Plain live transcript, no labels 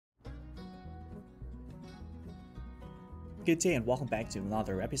Good day and welcome back to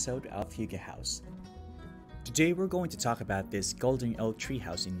another episode of Hugo House. Today we're going to talk about this Golden Oak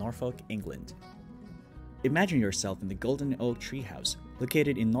Treehouse in Norfolk, England. Imagine yourself in the Golden Oak Treehouse,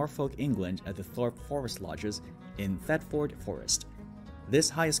 located in Norfolk, England at the Thorpe Fores Lodges in Thetford Forest.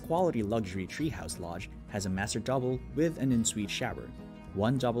 This highest quality luxury treehouse lodge has a master double with an ensuite shower,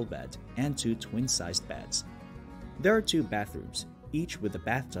 one double bed, and two twin-sized beds. There are two bathrooms, each with a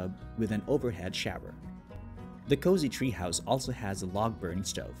bathtub with an overhead shower. The cozy treehouse also has a log-burning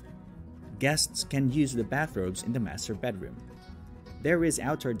stove. Guests can use the bathrobes in the master bedroom. There is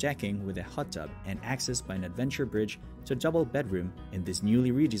outdoor decking with a hot tub and access by an adventure bridge to a double bedroom in this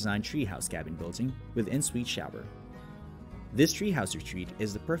newly redesigned treehouse cabin building with ensuite shower. This treehouse retreat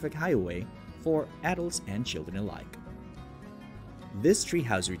is the perfect hideaway for adults and children alike. This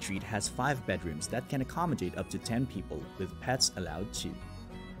treehouse retreat has 5 bedrooms that can accommodate up to 10 people, with pets allowed too.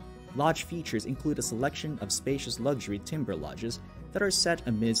 Lodge features include a selection of spacious luxury timber lodges that are set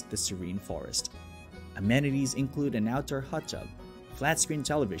amidst the serene forest. Amenities include an outdoor hot tub, flat-screen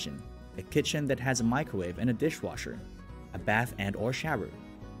television, a kitchen that has a microwave and a dishwasher, a bath and/or shower,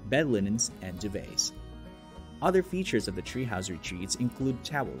 bed linens, and duvets. Other features of the treehouse retreats include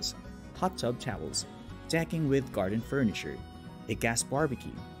towels, hot tub towels, decking with garden furniture, a gas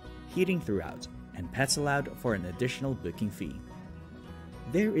barbecue, heating throughout, and pets allowed for an additional booking fee.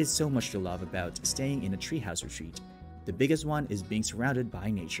 There is so much to love about staying in a treehouse retreat. The biggest one is being surrounded by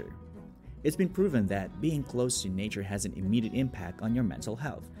nature. It's been proven that being close to nature has an immediate impact on your mental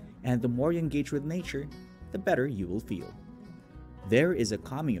health, and the more you engage with nature, the better you will feel. There is a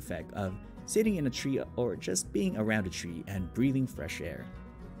calming effect of sitting in a tree or just being around a tree and breathing fresh air.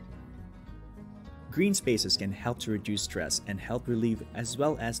 Green spaces can help to reduce stress and help relieve as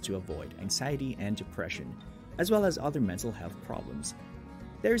well as to avoid anxiety and depression, as well as other mental health problems.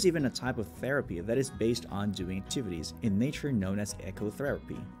 There's even a type of therapy that is based on doing activities in nature known as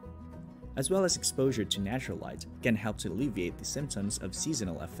ecotherapy. As well as exposure to natural light can help to alleviate the symptoms of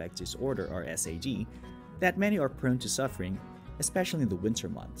seasonal affective disorder or SAD that many are prone to suffering, especially in the winter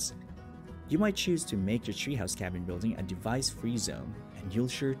months. You might choose to make your treehouse cabin building a device-free zone, and you'll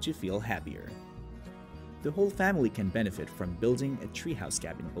sure to feel happier. The whole family can benefit from building a treehouse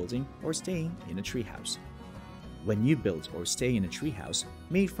cabin building or staying in a treehouse. When you build or stay in a treehouse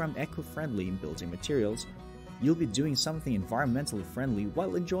made from eco-friendly building materials, you'll be doing something environmentally friendly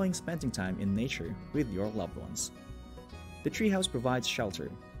while enjoying spending time in nature with your loved ones. The treehouse provides shelter,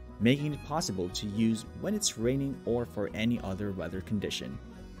 making it possible to use when it's raining or for any other weather condition.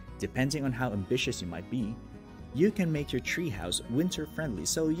 Depending on how ambitious you might be, you can make your treehouse winter-friendly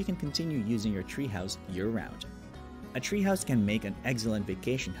so you can continue using your treehouse year-round. A treehouse can make an excellent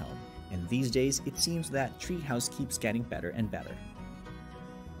vacation home, and these days it seems that treehouse keeps getting better and better.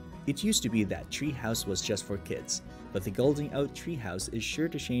 It used to be that treehouse was just for kids, but the Golden Oak Treehouse is sure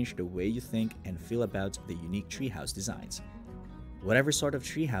to change the way you think and feel about the unique treehouse designs. Whatever sort of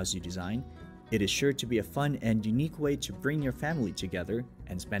treehouse you design, it is sure to be a fun and unique way to bring your family together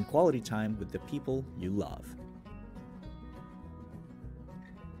and spend quality time with the people you love.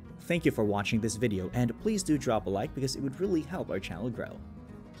 Thank you for watching this video, and please do drop a like because it would really help our channel grow.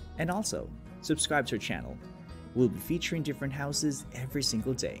 And also, subscribe to our channel. We'll be featuring different houses every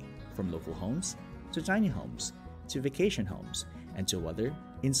single day, from local homes to tiny homes to vacation homes and to other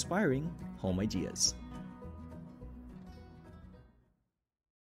inspiring home ideas.